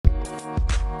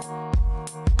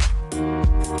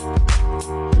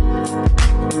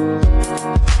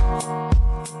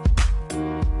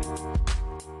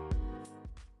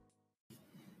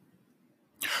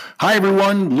Hi,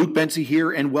 everyone. Luke Bencie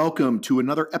here, and welcome to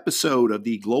another episode of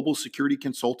the Global Security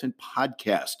Consultant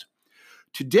Podcast.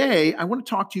 Today, I want to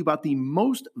talk to you about the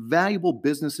most valuable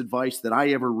business advice that I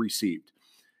ever received.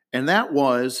 And that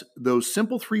was those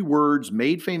simple three words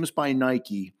made famous by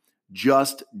Nike: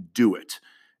 just do it.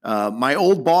 My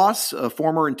old boss, a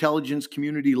former intelligence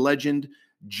community legend,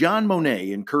 John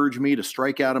Monet, encouraged me to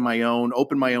strike out on my own,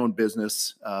 open my own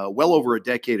business well over a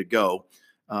decade ago,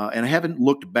 and I haven't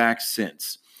looked back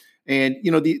since. And,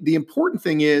 the important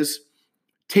thing is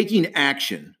taking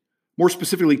action, more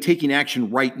specifically, taking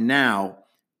action right now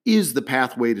is the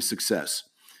pathway to success.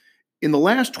 In the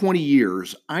last 20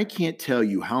 years, I can't tell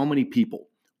you how many people,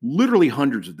 literally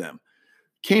hundreds of them,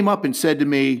 came up and said to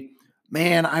me,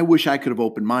 "Man, I wish I could have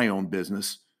opened my own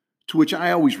business." To which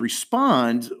I always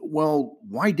respond, "Well,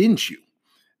 why didn't you?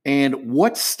 And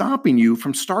what's stopping you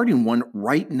from starting one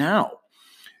right now?"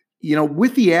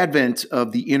 With the advent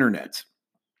of the internet,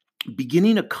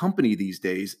 beginning a company these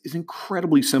days is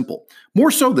incredibly simple,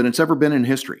 more so than it's ever been in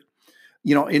history.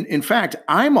 In fact,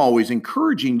 I'm always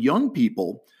encouraging young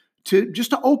people to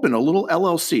open a little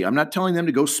LLC. I'm not telling them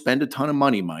to go spend a ton of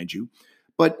money, mind you,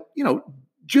 but,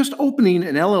 just opening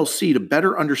an LLC to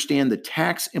better understand the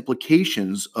tax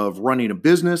implications of running a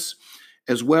business,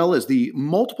 as well as the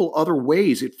multiple other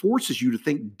ways it forces you to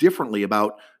think differently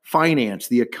about finance,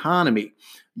 the economy,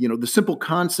 the simple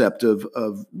concept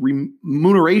of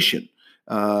remuneration,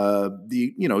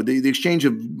 the exchange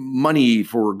of money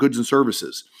for goods and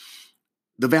services,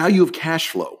 the value of cash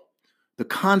flow, the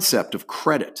concept of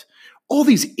credit, all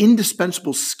these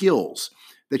indispensable skills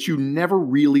that you never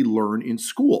really learn in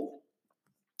school.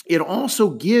 It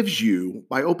also gives you,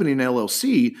 by opening an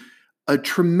LLC, a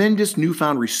tremendous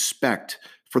newfound respect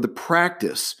for the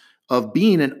practice of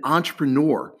being an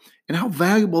entrepreneur and how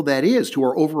valuable that is to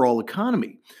our overall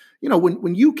economy.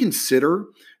 When you consider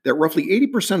that roughly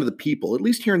 80% of the people, at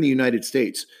least here in the United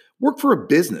States, work for a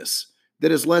business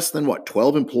that is less than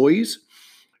 12 employees,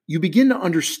 you begin to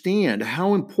understand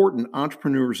how important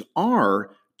entrepreneurs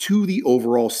are to the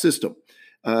overall system.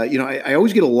 I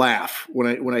always get a laugh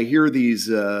when I hear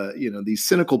these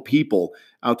cynical people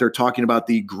out there talking about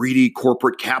the greedy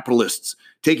corporate capitalists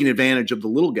taking advantage of the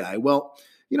little guy. Well,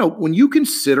 when you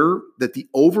consider that the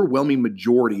overwhelming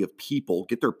majority of people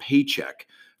get their paycheck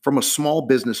from a small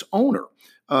business owner,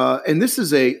 and this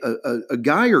is a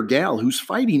guy or gal who's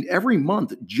fighting every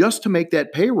month just to make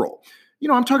that payroll.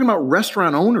 I'm talking about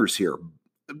restaurant owners here,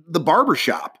 the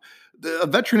barbershop, the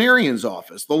veterinarian's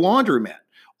office, the laundromat,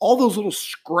 all those little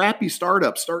scrappy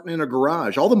startups starting in a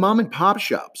garage, all the mom and pop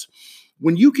shops.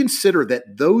 When you consider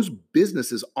that those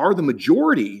businesses are the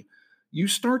majority, you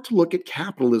start to look at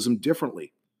capitalism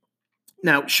differently.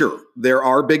 Now, sure, there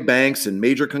are big banks and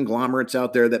major conglomerates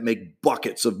out there that make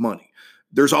buckets of money.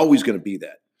 There's always going to be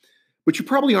that. But you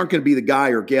probably aren't going to be the guy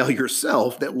or gal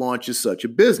yourself that launches such a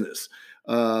business.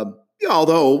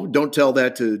 Although, don't tell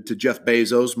that to Jeff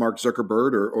Bezos, Mark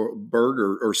Zuckerberg,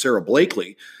 or Sarah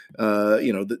Blakely.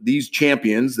 These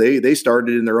champions, they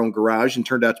started in their own garage and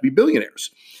turned out to be billionaires.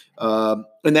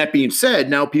 And that being said,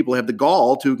 now people have the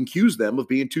gall to accuse them of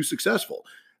being too successful.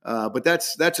 But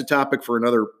that's a topic for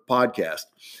another podcast.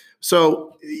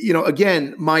 So,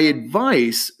 again, my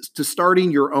advice to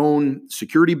starting your own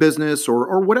security business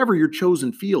or whatever your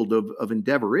chosen field of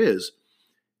endeavor is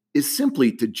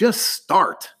simply to just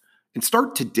start. And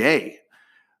start today.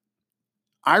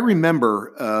 I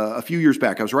remember a few years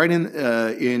back, I was riding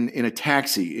in a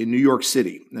taxi in New York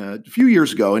City a few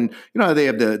years ago, and they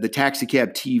have the taxi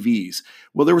cab TVs.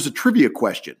 Well, there was a trivia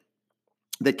question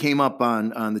that came up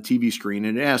on the TV screen,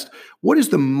 and it asked, "What is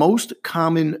the most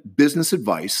common business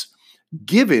advice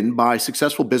given by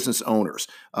successful business owners?"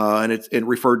 And it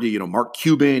referred to Mark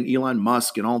Cuban, Elon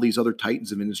Musk, and all these other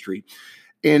titans of industry.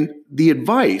 And the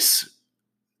advice,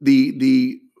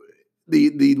 the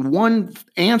one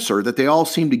answer that they all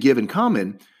seem to give in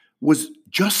common was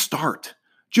just start.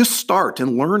 Just start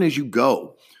and learn as you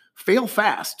go. Fail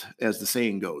fast, as the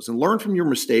saying goes, and learn from your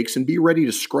mistakes and be ready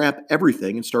to scrap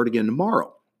everything and start again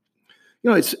tomorrow.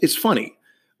 It's funny.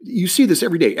 You see this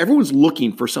every day. Everyone's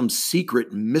looking for some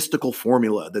secret mystical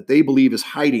formula that they believe is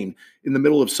hiding in the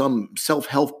middle of some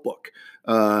self-help book.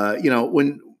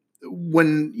 When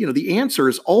the answer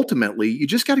is ultimately you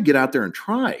just got to get out there and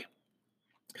try.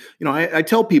 I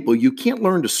tell people you can't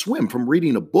learn to swim from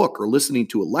reading a book or listening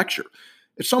to a lecture.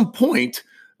 At some point,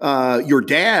 your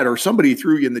dad or somebody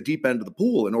threw you in the deep end of the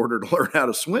pool in order to learn how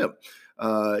to swim.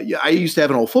 I used to have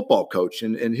an old football coach,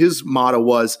 and his motto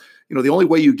was, the only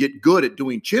way you get good at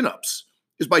doing chin-ups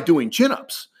is by doing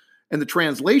chin-ups. And the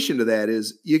translation to that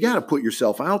is you got to put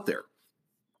yourself out there.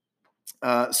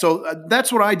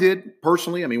 That's what I did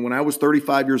personally. I mean, when I was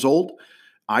 35 years old,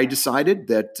 I decided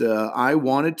that I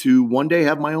wanted to one day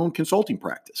have my own consulting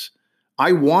practice.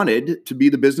 I wanted to be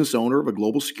the business owner of a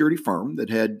global security firm that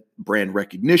had brand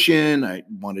recognition. I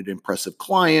wanted impressive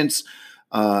clients.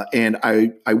 And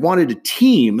I wanted a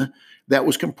team that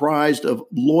was comprised of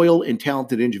loyal and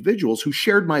talented individuals who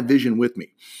shared my vision with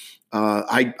me.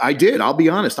 I did. I'll be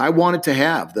honest. I wanted to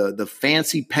have the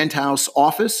fancy penthouse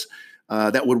office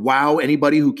that would wow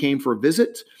anybody who came for a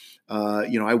visit.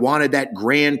 I wanted that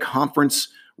grand conference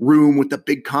room with the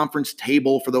big conference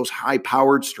table for those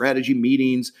high-powered strategy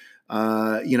meetings.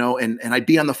 And I'd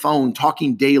be on the phone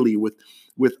talking daily with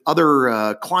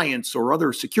other clients or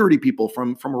other security people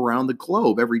from around the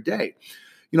globe every day.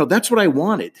 That's what I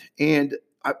wanted. And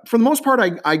for the most part,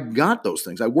 I got those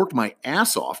things. I worked my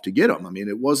ass off to get them. I mean,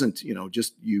 it wasn't,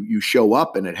 just you show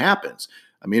up and it happens.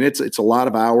 I mean, it's a lot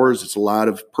of hours. It's a lot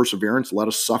of perseverance, a lot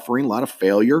of suffering, a lot of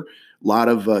failure, a lot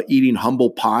of eating humble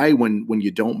pie when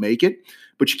you don't make it,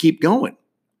 but you keep going.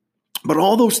 But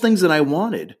all those things that I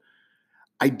wanted,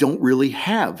 I don't really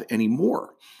have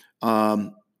anymore.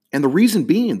 And the reason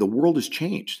being, the world has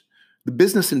changed. The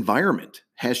business environment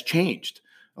has changed.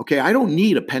 Okay, I don't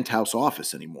need a penthouse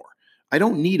office anymore. I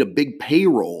don't need a big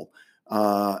payroll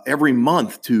every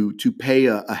month to pay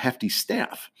a hefty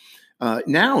staff.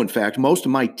 Now, in fact, most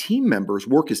of my team members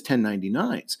work as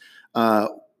 1099s,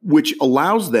 which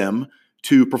allows them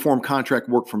to perform contract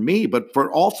work for me, but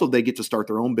for also they get to start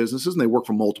their own businesses and they work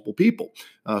for multiple people.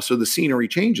 So the scenery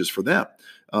changes for them.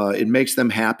 It makes them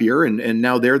happier, and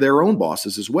now they're their own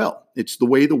bosses as well. It's the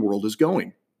way the world is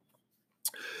going.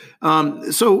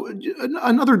 So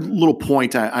another little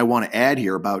point I want to add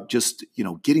here about just,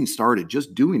 getting started,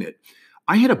 just doing it.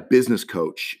 I had a business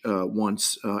coach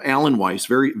once, Alan Weiss,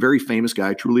 very, very famous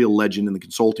guy, truly a legend in the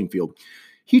consulting field.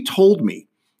 He told me,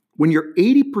 when you're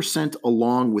 80%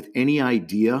 along with any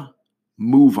idea,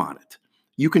 move on it.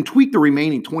 You can tweak the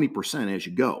remaining 20% as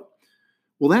you go.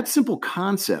 Well, that simple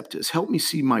concept has helped me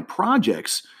see my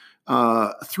projects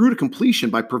through to completion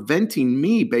by preventing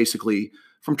me basically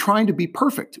from trying to be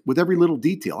perfect with every little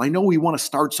detail. I know we want to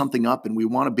start something up and we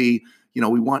want to be,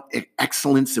 we want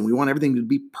excellence and we want everything to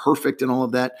be perfect and all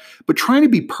of that. But trying to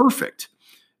be perfect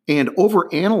and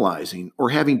overanalyzing or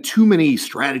having too many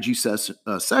strategy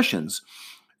sessions,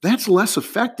 that's less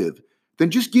effective than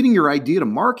just getting your idea to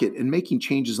market and making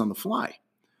changes on the fly.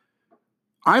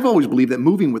 I've always believed that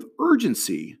moving with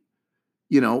urgency,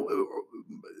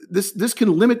 this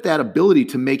can limit that ability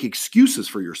to make excuses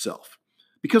for yourself.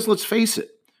 Because let's face it,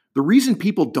 the reason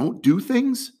people don't do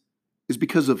things is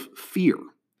because of fear.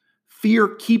 Fear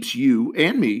keeps you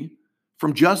and me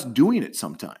from just doing it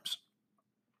sometimes.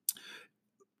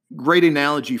 Great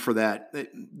analogy for that.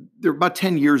 About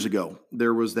 10 years ago,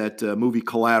 there was that movie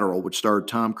Collateral, which starred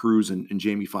Tom Cruise and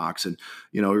Jamie Foxx. And,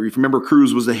 if you remember,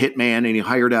 Cruise was a hitman and he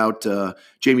hired out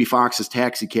Jamie Foxx's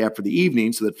taxi cab for the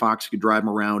evening so that Foxx could drive him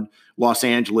around Los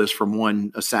Angeles from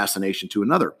one assassination to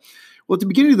another. Well, at the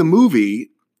beginning of the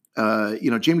movie,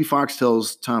 Jamie Foxx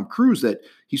tells Tom Cruise that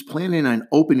he's planning on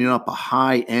opening up a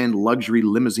high-end luxury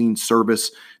limousine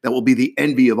service that will be the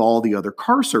envy of all the other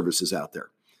car services out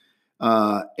there.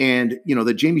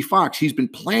 That Jamie Foxx, he's been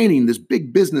planning this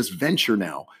big business venture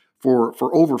now for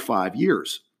over 5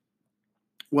 years.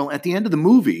 Well, at the end of the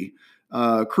movie,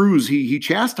 Cruise, he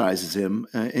chastises him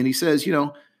and he says,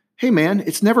 hey man,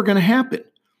 it's never going to happen.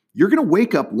 You're going to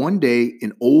wake up one day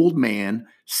an old man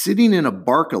sitting in a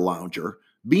Barca lounger,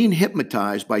 being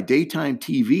hypnotized by daytime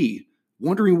TV,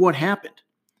 wondering what happened,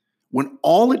 when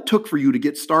all it took for you to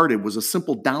get started was a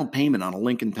simple down payment on a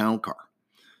Lincoln Town Car.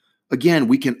 Again,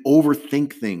 we can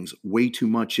overthink things way too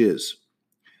much is.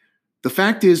 The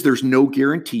fact is there's no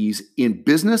guarantees in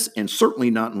business and certainly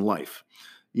not in life.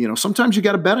 Sometimes you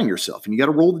got to bet on yourself and you got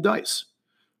to roll the dice.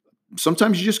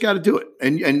 Sometimes you just got to do it.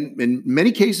 And in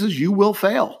many cases, you will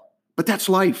fail, but that's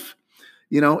life.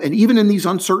 And even in these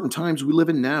uncertain times we live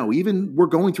in now, even we're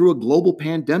going through a global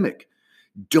pandemic,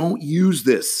 don't use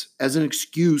this as an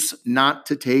excuse not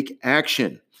to take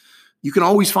action. You can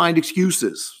always find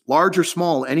excuses, large or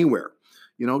small, anywhere.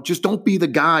 Just don't be the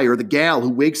guy or the gal who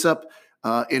wakes up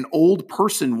an old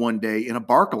person one day in a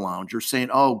Barca lounger saying,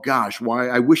 oh gosh, why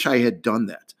I wish I had done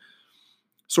that.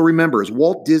 So remember, as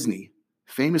Walt Disney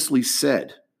famously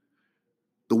said,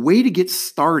 the way to get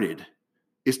started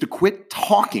is to quit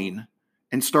talking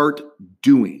and start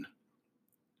doing.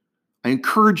 I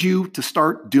encourage you to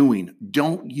start doing.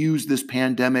 Don't use this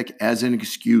pandemic as an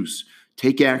excuse.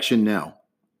 Take action now.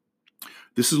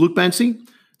 This is Luke Bencie.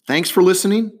 Thanks for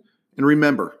listening. And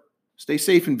remember, stay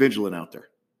safe and vigilant out there.